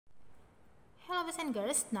Hello boys and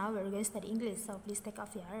girls, now we're going to study English, so please take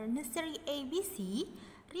off your nursery ABC,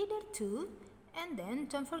 reader 2, and then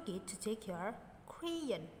don't forget to take your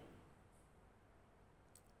crayon.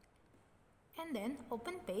 And then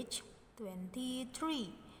open page 23.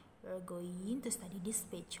 We're going to study this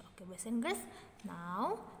page. Okay boys and girls,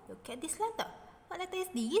 now look at this letter. What letter is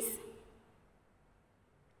this?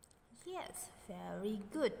 Yes, very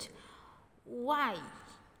good. Y.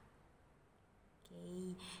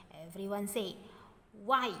 Okay, everyone say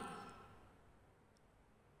Y.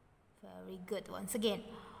 Very good. Once again,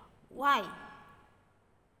 Y. Okay,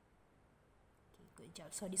 good job.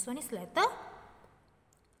 So this one is letter.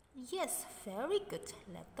 Yes, very good.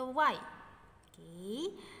 Letter Y.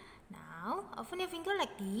 Okay, now open your finger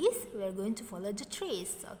like this. We are going to follow the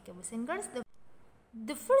trace. Okay, boys and girls.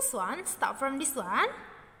 The first one, start from this one,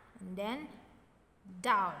 and then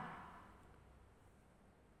down.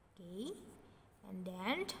 Okay. And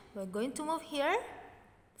then we're going to move here.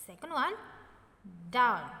 Second one,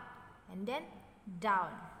 down, and then down.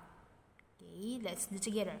 Okay, let's do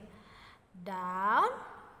together. Down,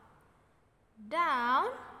 down,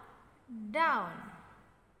 down.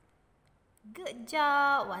 Good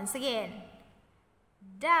job. Once again.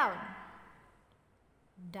 Down,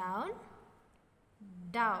 down,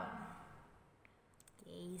 down.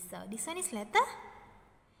 Okay, so this one is letter?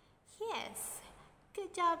 Yes.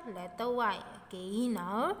 Good job, letter Y. Okay,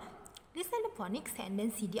 now listen the phonics and then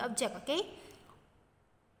see the object, okay?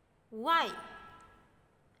 Y.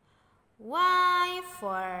 Y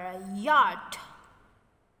for yacht.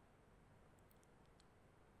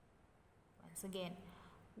 Once again,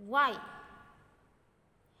 Y.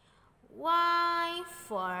 Y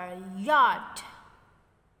for yacht.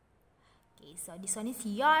 Okay, so this one is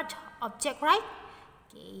yacht object, right?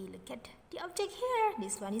 Okay, look at the object here.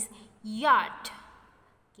 This one is yacht.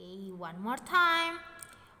 Okay, one more time.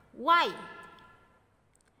 Y.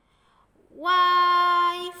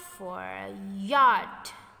 Y for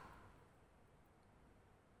yacht.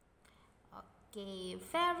 Okay,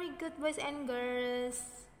 very good boys and girls.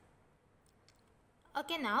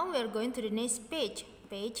 Okay, now we are going to the next page,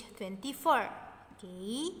 page 24. Okay,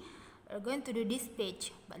 we are going to do this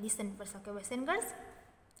page, but listen first, okay boys and girls.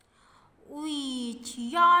 Which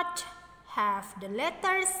yacht have the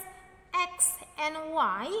letters X and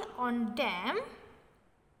Y on them?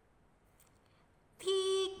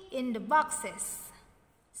 Tick in the boxes.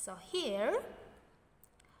 So here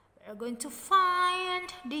we are going to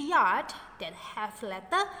find the yacht that have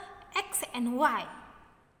letter X and Y.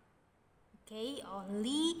 Okay,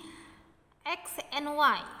 only X and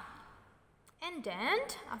Y. And then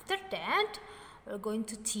after that we're going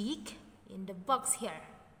to tick in the box here.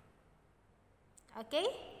 Okay?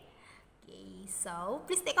 Okay, so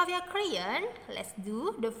please take off your crayon. Let's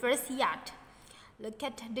do the first yacht. Look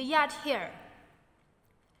at the yacht here.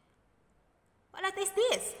 What letter is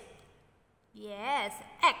this? Yes,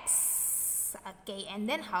 X. Okay, and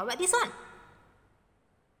then how about this one?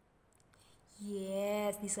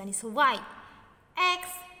 Yes, this one is Y. X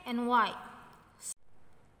and Y.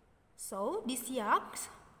 So this yacht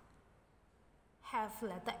have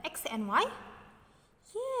letter X and Y.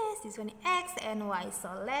 Yes, this one is X and Y. So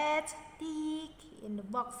let's tick in the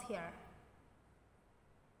box here.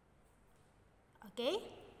 Okay?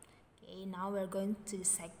 Okay, now we're going to the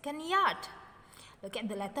second yacht. Look at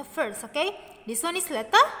the letter first, okay? This one is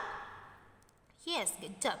letter? Yes,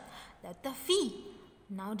 good job. Letter V.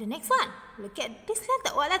 Now the next one. Look at this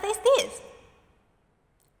letter. What letter is this?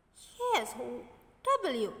 Yes,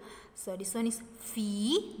 W. So this one is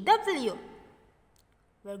VW.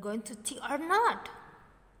 We're going to tick or not?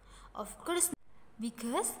 Of course,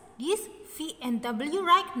 because this V and W,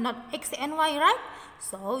 right? Not X and Y, right?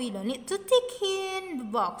 So we don't need to tick in the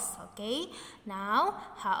box, okay? Now,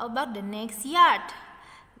 how about the next yacht?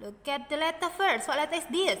 Look at the letter first. What letter is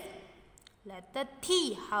this? Letter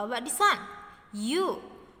T. How about this one? U.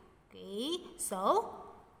 Okay, so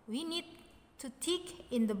we need to tick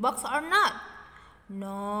in the box or not?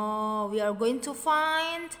 No, we are going to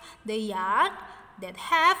find the yacht that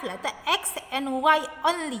have letter X and Y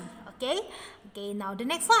only. Okay? Okay, now the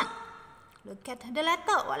next one. Look at the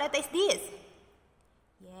letter. What letter is this?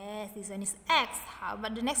 Yes, this one is X. How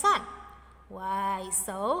about the next one? Y.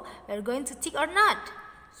 So, we're going to tick or not?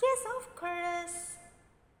 Yes, of course.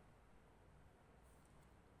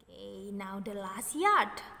 Okay, now the last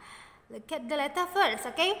yacht. Look at the letter first,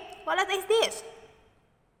 okay? What letter is this?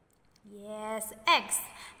 Yes, X.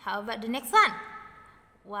 How about the next one?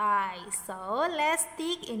 Y. So, let's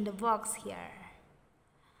tick in the box here.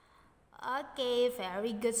 Okay,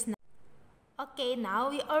 very good. Okay,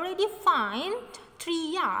 now we already find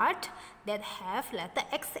 3 yachts that have letter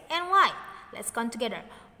X and Y. Let's count together.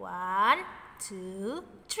 1, 2,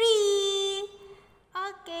 3.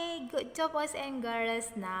 Okay, good job boys and girls.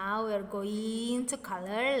 Now we're going to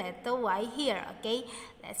color letter Y here. Okay,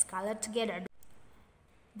 let's color together.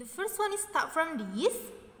 The first one is start from this,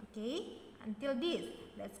 okay, until this.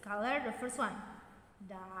 Let's color the first one.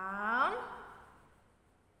 Down,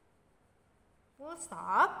 full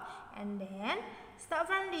stop, and then start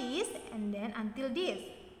from this and then until this.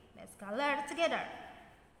 Let's color together.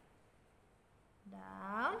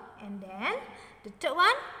 Down, and then the third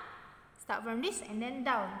one, start from this and then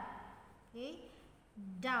down. Okay,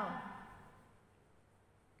 down.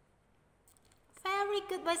 Very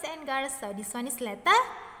good boys and girls. So this one is letter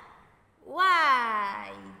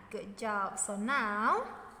Y. Good job. So now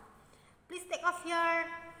please take off your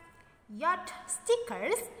yacht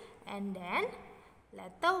stickers and then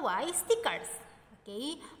letter Y stickers.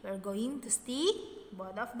 Okay, we're going to stick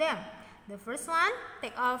both of them. The first one,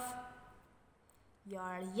 take off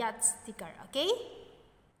your yacht sticker, okay?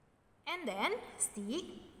 And then stick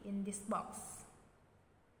in this box.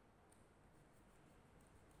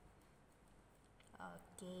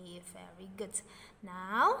 Okay, very good.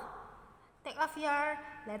 Now, take off your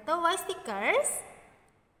letter Y stickers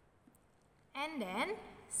and then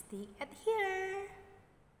stick at here.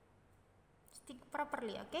 Stick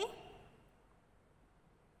properly, okay?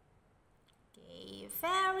 Okay,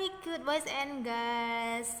 very good boys and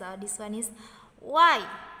girls. So this one is Y,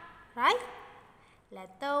 right?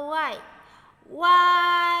 Letter Y.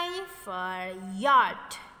 Y for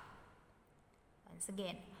yacht. Once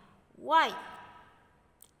again, Y.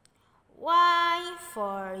 Y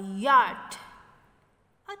for yacht.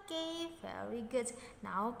 Okay, very good.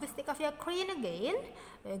 Now please take off your crayon again.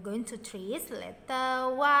 We're going to trace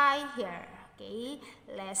letter Y here. Okay,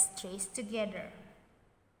 let's trace together.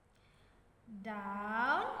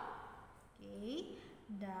 Down. Okay,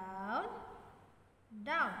 down.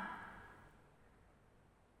 Down.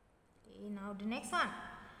 Okay, now the next one.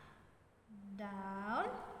 Down,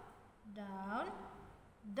 down,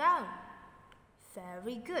 down.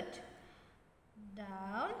 Very good.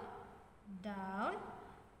 Down, down,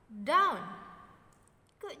 down.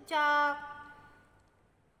 Good job.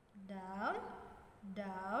 Down,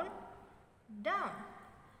 down, down.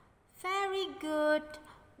 Very good.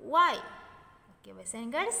 Y. Okay, boys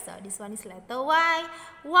and girls. So this one is letter Y.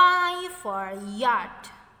 Y for yacht.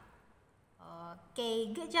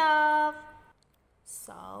 Okay, good job.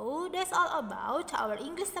 So that's all about our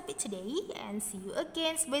English topic today, and see you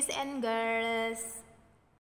again, boys and girls.